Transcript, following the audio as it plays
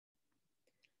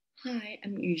Hi,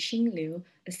 I'm Yuxing Liu,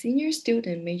 a senior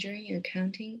student majoring in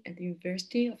accounting at the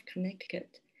University of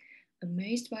Connecticut.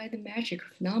 Amazed by the magic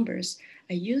of numbers,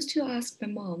 I used to ask my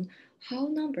mom how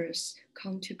numbers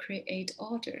come to create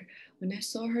order when I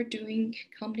saw her doing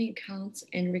company accounts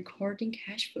and recording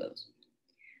cash flows.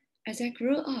 As I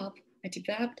grew up, I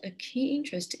developed a keen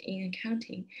interest in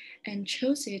accounting and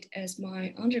chose it as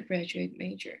my undergraduate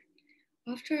major.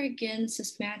 After I gained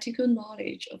systematical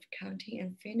knowledge of accounting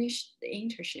and finished the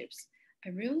internships, I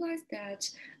realized that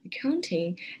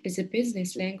accounting is a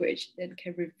business language that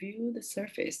can reveal the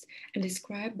surface and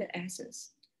describe the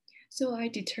essence. So I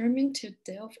determined to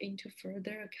delve into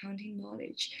further accounting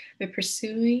knowledge by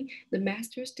pursuing the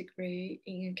master's degree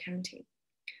in accounting.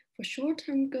 For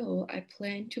short-term goal, I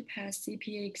plan to pass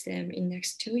CPA exam in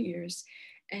next 2 years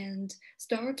and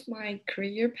start my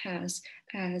career path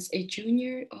as a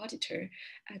junior auditor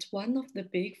at one of the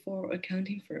big four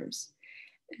accounting firms.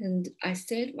 And I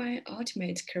set my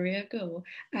ultimate career goal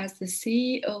as the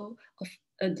CEO of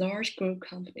a large group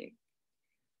company.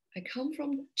 I come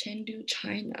from Chengdu,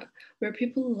 China, where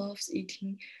people love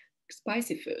eating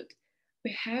spicy food.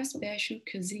 We have special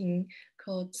cuisine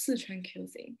called Sichuan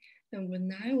cuisine. And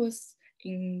when I was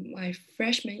in my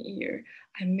freshman year,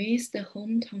 I missed the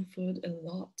hometown food a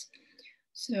lot.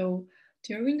 So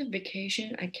during the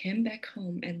vacation, I came back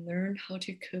home and learned how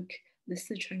to cook the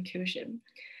Sichuan cuisine.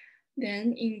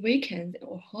 Then in weekends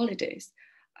or holidays,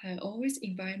 I always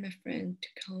invite my friend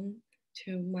to come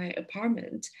to my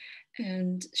apartment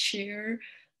and share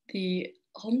the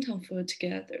hometown food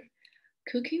together.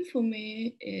 Cooking for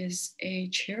me is a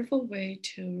cheerful way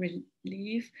to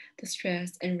relieve the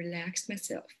stress and relax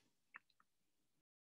myself.